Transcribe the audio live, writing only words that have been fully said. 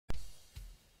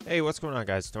Hey, what's going on,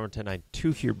 guys?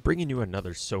 Storm1092 here, bringing you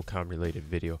another Socom related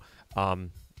video.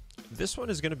 This one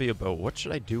is going to be about what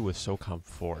should I do with Socom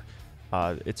 4.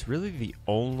 It's really the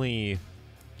only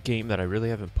game that I really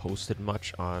haven't posted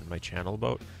much on my channel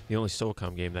about. The only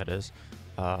Socom game, that is.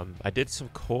 I did some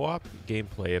co-op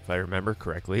gameplay, if I remember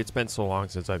correctly. It's been so long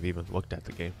since I've even looked at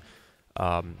the game.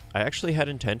 I actually had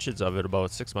intentions of it about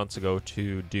 6 months ago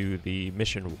to do the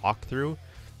mission walkthrough.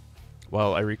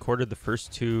 Well, I recorded the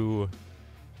first two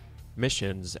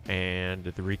missions and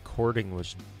the recording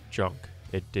was junk.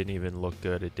 It didn't even look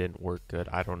good. It didn't work good.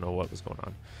 I don't know what was going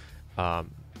on.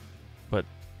 But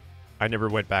I never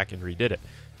went back and redid it.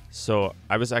 So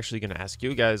I was actually going to ask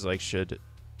you guys, like, should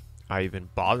I even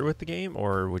bother with the game,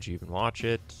 or would you even watch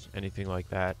it? Anything like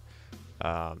that.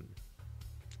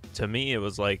 To me, it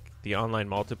was like the online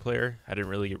multiplayer. I didn't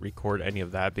really record any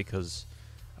of that because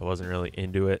I wasn't really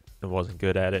into it. I wasn't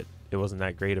good at it. It wasn't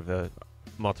that great of a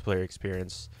multiplayer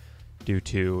experience, due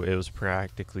to it was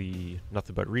practically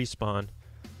nothing but respawn.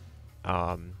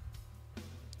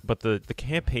 But the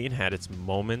campaign had its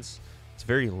moments. It's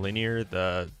very linear.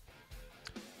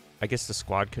 I guess the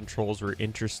squad controls were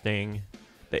interesting.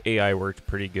 The AI worked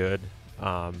pretty good.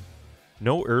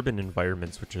 No urban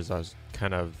environments, which is I was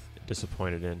kind of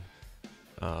disappointed in.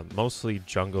 Mostly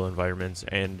jungle environments,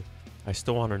 and I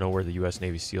still want to know where the U.S.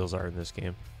 Navy SEALs are in this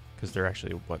game, because they're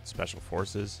actually what, special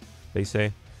forces, they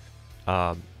say.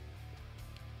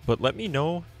 But let me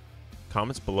know,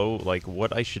 comments below, like,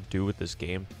 what I should do with this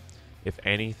game. If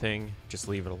anything, just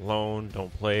leave it alone,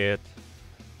 don't play it,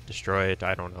 destroy it,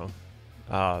 I don't know.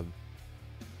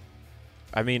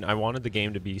 I mean, I wanted the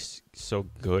game to be so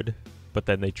good, but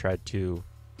then they tried to,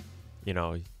 you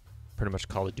know, pretty much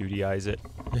Call of Duty-ize it.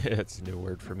 It's a new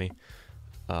word for me.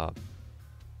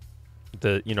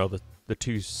 The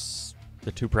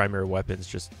two primary weapons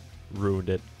just ruined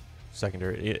it.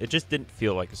 Secondary, it just didn't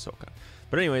feel like a Socom.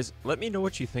 But anyways, let me know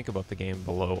what you think about the game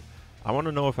below. I want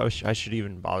to know if I should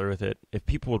even bother with it, if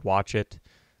people would watch it.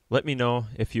 Let me know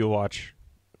if you'll watch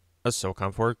a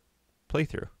Socom 4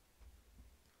 playthrough.